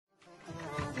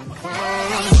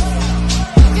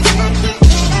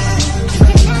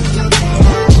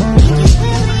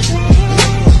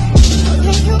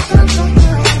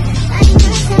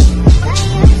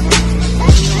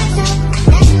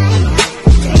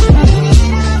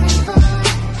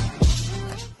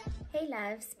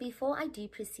loves, before I do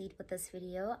proceed with this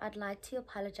video, I'd like to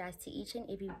apologize to each and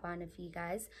every one of you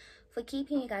guys for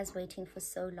keeping you guys waiting for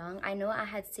so long. I know I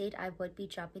had said I would be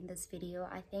dropping this video,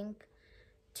 I think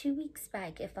 2 weeks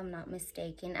back if I'm not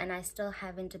mistaken, and I still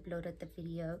haven't uploaded the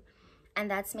video.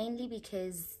 And that's mainly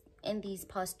because in these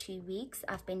past 2 weeks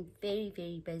I've been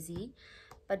very busy.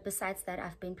 But besides that,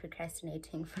 I've been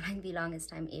procrastinating for like the longest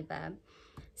time ever.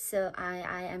 So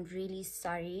I am really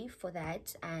sorry for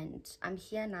that, and I'm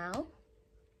here now.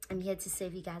 I'm here to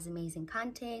serve you guys amazing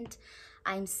content.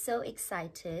 I'm so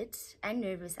excited and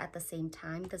nervous at the same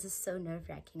time. This is so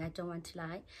nerve-wracking, I don't want to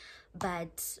lie,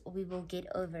 but we will get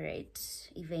over it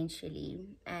eventually.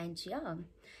 And yeah,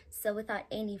 so without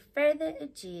any further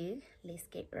ado, let's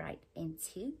get right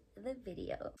into the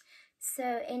video.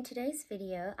 So in today's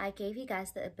video, I gave you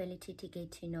guys the ability to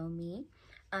get to know me.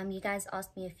 You guys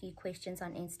asked me a few questions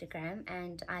on Instagram,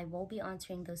 and I will be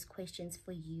answering those questions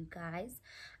for you guys.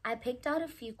 I picked out a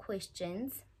few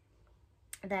questions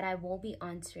that I will be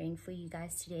answering for you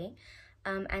guys today.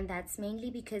 And that's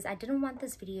mainly because I didn't want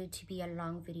this video to be a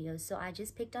long video. So I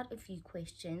just picked out a few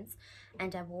questions,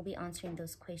 and I will be answering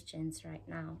those questions right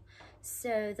now.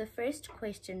 So the first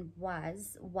question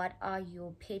was, what are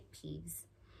your pet peeves?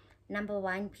 Number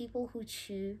one, people who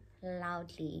chew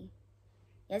loudly.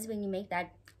 Yes, when you make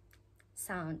that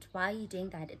sound, why are you doing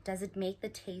that? Does it make the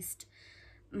taste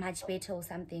much better or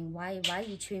something? Why are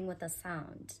you chewing with a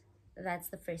sound? That's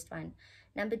the first one.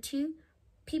 Number two,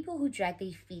 people who drag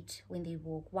their feet when they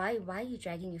walk. Why are you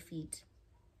dragging your feet?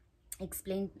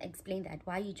 Explain that.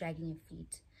 Why are you dragging your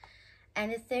feet?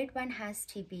 And the third one has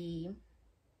to be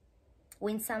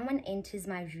when someone enters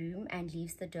my room and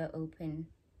leaves the door open.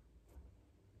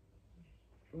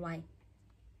 Why?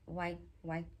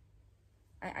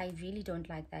 I really don't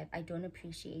like that. I don't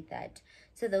appreciate that.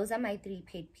 So those are my 3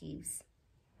 pet peeves.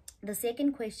 The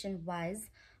second question was,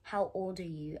 how old are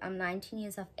you? I'm 19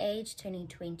 years of age, turning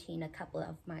 20 in a couple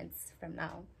of months from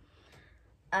now.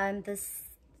 The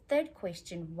third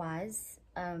question was,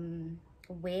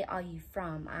 where are you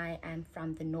from? I am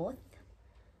from the north,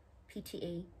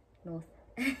 PTA North,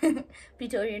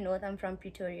 Pretoria North. I'm from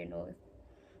Pretoria North.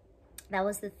 That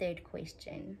was the third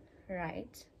question,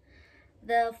 right?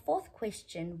 The fourth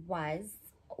question was,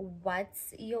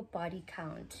 what's your body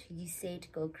count? You said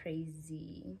go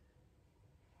crazy.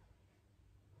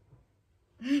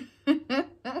 Do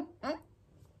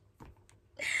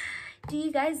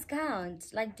you guys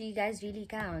count? Like, do you guys really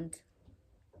count?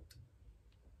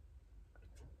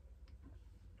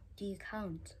 Do you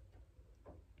count?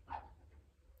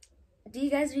 Do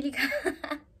you guys really count?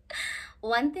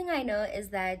 One thing I know is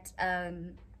that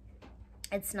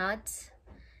it's not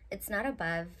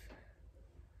above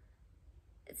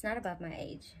my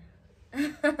age.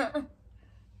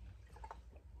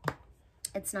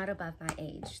 It's not above my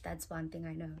age. That's one thing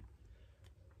I know.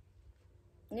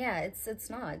 Yeah, it's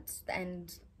not,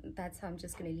 and that's how I'm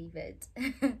just gonna leave it.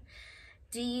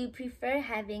 Do you prefer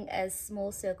having a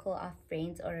small circle of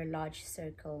friends or a large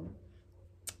circle?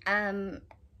 I'm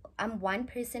one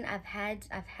person. I've had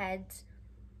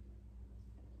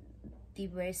the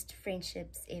worst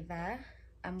friendships ever.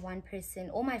 I'm one person.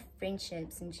 All my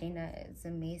friendships in general is a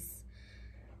mess.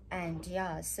 And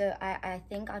yeah, so I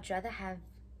think I'd rather have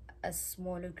a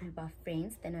smaller group of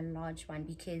friends than a large one,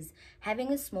 because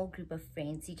having a small group of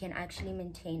friends, you can actually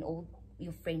maintain all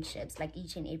your friendships, like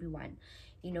each and every one.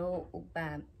 You know,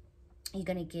 you're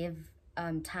gonna give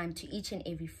time to each and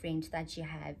every friend that you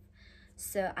have.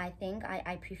 So I think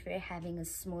I prefer having a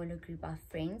smaller group of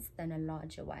friends than a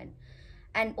larger one.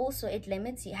 And also it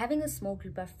limits you. Having a small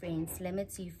group of friends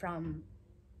limits you from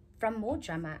more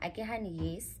drama.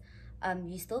 Yes,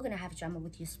 you're still gonna have drama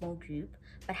with your small group,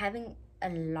 but having a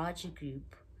larger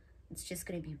group, it's just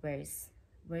gonna be worse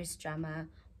drama,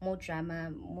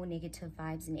 more negative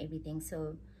vibes and everything.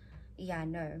 So yeah,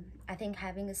 no, I think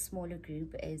having a smaller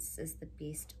group is the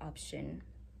best option.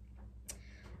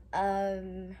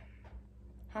 How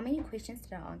many questions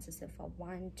did I answer so far?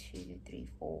 1, 2, 3,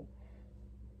 4.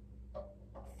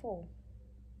 4,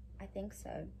 I think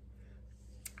so.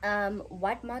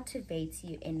 What motivates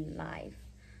you in life?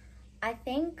 I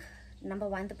think number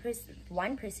one,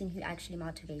 one person who actually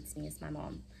motivates me is my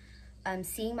mom.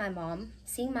 Seeing my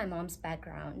mom's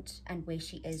background and where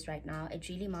she is right now, it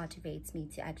really motivates me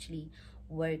to actually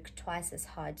work twice as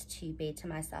hard to better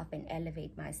myself and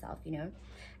elevate myself, you know.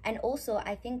 And also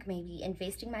I think maybe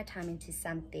investing my time into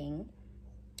something,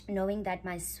 knowing that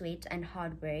my sweat and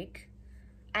hard work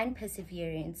and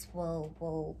perseverance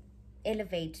will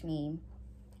elevate me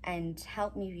and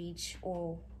help me reach,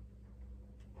 or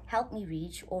help me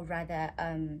reach, or rather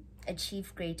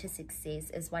achieve greater success,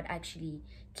 is what actually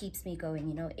keeps me going.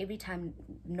 You know, every time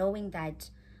knowing that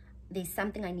there's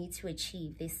something I need to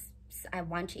achieve, I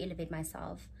want to elevate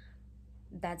myself.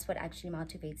 That's what actually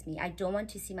motivates me. I don't want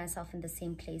to see myself in the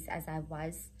same place as I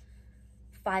was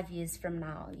 5 years from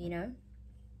now, you know.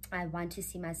 I want to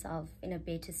see myself in a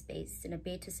better space, in a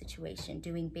better situation,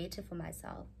 doing better for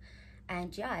myself.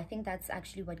 And yeah, I think that's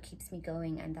actually what keeps me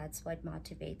going, and that's what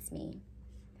motivates me.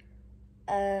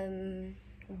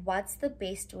 What's the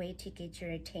best way to get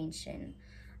your attention?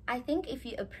 I think if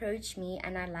you approach me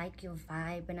and I like your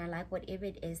vibe and I like whatever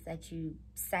it is that you're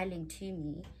selling to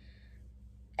me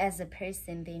as a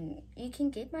person, then you can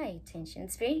get my attention.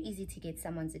 It's very easy to get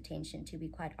someone's attention, to be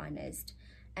quite honest.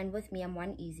 And with me, I'm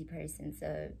one easy person.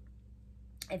 So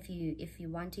if you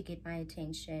want to get my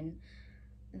attention,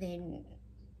 then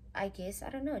I guess, I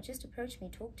don't know, just approach me,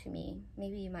 talk to me.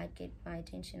 Maybe you might get my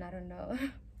attention. I don't know.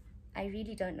 I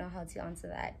really don't know how to answer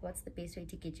that. What's the best way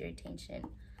to get your attention?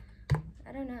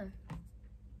 I don't know.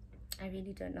 I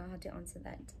really don't know how to answer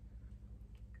that.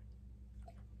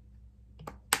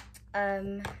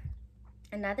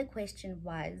 Another question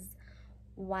was,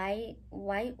 why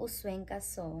uswenka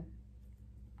so?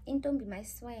 Intombi my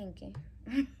swank.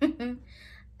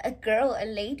 A girl, a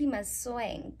lady must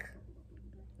swank.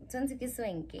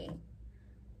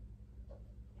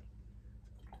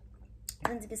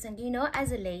 You know,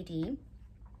 as a lady,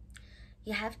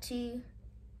 you have to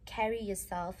carry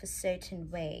yourself a certain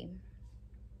way.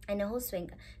 I know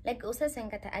swank, like also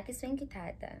swankata, I can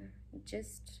swankita,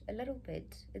 just a little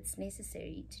bit. It's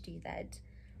necessary to do that.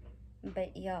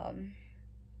 But yeah.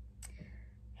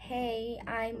 Hey,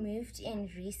 I moved in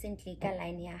recently,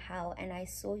 Kalania How, and I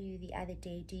saw you the other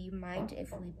day. Do you mind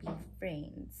if we be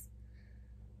friends?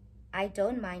 I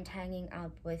don't mind hanging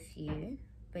out with you,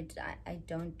 but I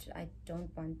don't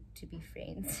want to be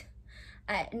friends.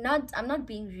 I'm not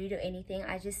being rude or anything.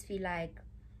 I just feel like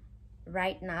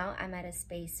right now I'm at a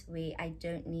space where I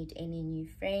don't need any new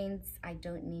friends. I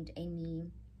don't need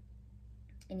anything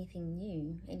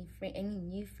new, any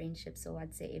new friendships or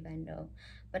whatsoever. No,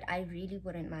 but I really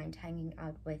wouldn't mind hanging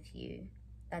out with you.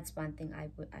 That's one thing I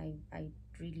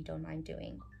really don't mind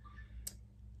doing.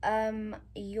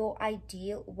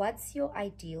 What's your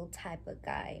ideal type of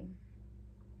guy?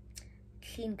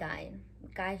 Clean guy, a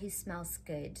guy who smells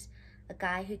good, a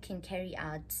guy who can carry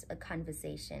out a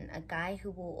conversation, a guy who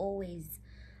will always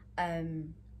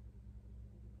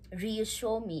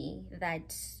reassure me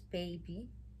that, baby,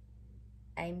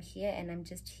 I'm here and I'm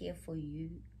just here for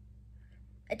you.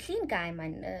 A clean guy,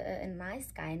 man, a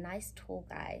nice guy, a nice tall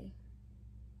guy,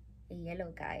 a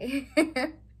yellow guy.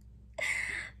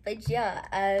 But yeah,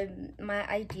 my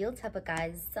ideal type of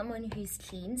guy is someone who's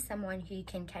clean, someone who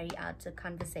can carry out a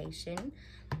conversation,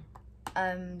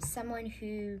 someone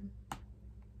who,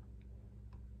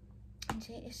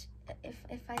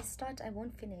 if I start, I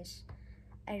won't finish.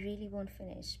 I really won't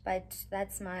finish. But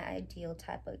that's my ideal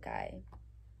type of guy.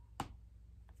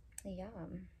 Yeah.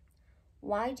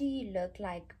 Why do you look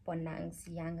like Bonang's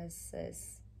younger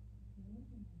sis?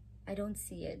 I don't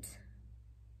see it.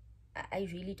 I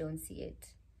really don't see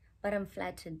it. But I'm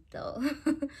flattered though.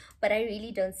 But I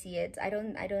really don't see it. I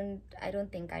don't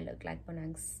think I look like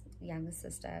Bonang's younger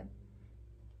sister.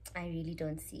 I really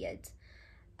don't see it.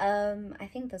 I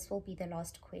think this will be the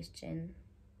last question.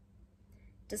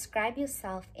 Describe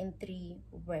yourself in 3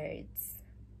 words.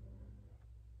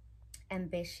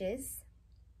 Ambitious,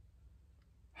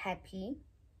 happy,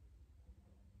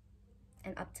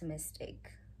 and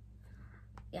optimistic.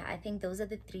 Yeah, I think those are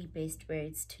the 3 best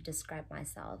words to describe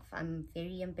myself. I'm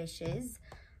very ambitious.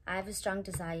 I have a strong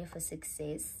desire for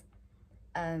success.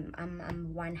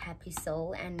 I'm one happy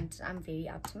soul, and I'm very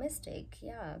optimistic.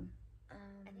 Yeah.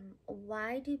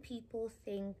 Why do people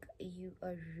think you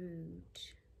are rude?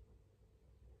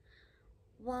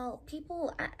 Well,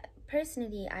 people,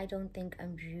 personally, I don't think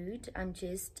I'm rude. I'm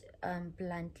just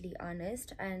bluntly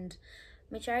honest, and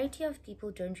majority of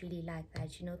people don't really like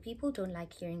that. You know, people don't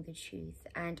like hearing the truth,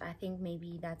 and I think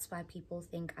maybe that's why people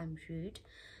think I'm rude.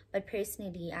 But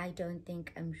personally, I don't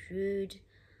think I'm rude.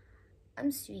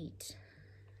 I'm sweet.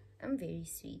 I'm very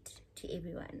sweet to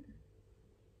everyone.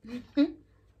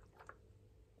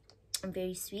 I'm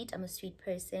very sweet. I'm a sweet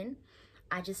person.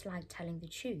 I just like telling the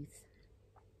truth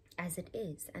as it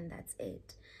is, and that's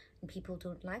it. And people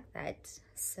don't like that,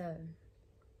 so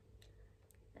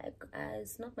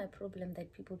it's not my problem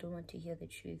that people don't want to hear the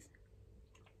truth.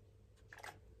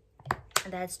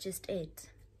 That's just it.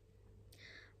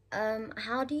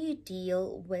 How do you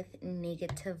deal with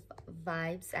negative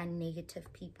vibes and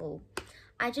negative people?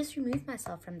 I just remove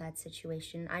myself from that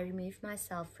situation. I remove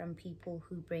myself from people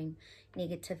who bring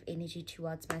negative energy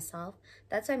towards myself.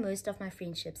 That's why most of my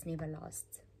friendships never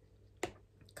last,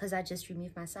 because I just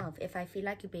remove myself. If I feel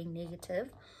like you're being negative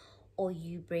or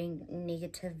you bring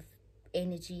negative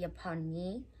energy upon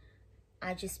me,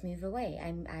 I just move away.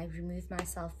 I remove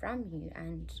myself from you,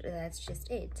 and that's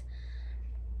just it.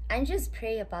 And just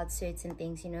pray about certain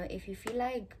things, you know. If you feel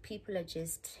like people are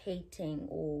just hating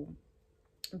or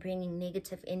bringing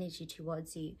negative energy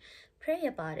towards you, pray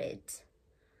about it.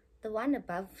 The one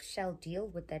above shall deal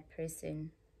with that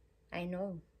person. I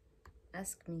know.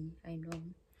 Ask me. I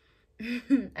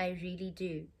know. I really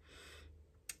do.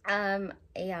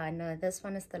 Yeah, no, this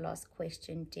one is the last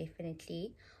question,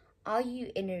 definitely. Are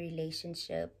you in a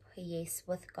relationship? Yes,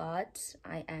 with God.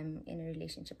 I am in a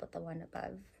relationship with the one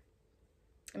above.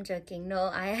 I'm joking.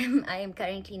 No, I am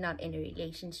currently not in a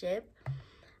relationship.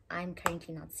 I'm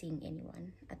currently not seeing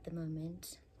anyone at the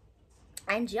moment.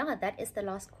 And yeah, that is the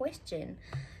last question.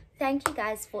 Thank you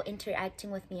guys for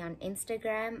interacting with me on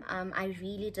Instagram. I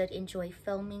really did enjoy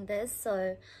filming this,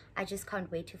 so I just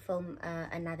can't wait to film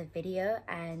another video.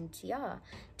 And yeah,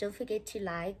 don't forget to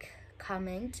like,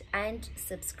 comment, and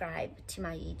subscribe to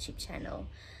my YouTube channel.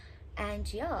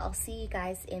 And yeah, I'll see you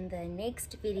guys in the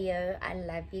next video. I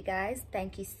love you guys.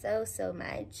 Thank you so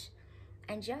much.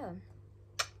 And yeah.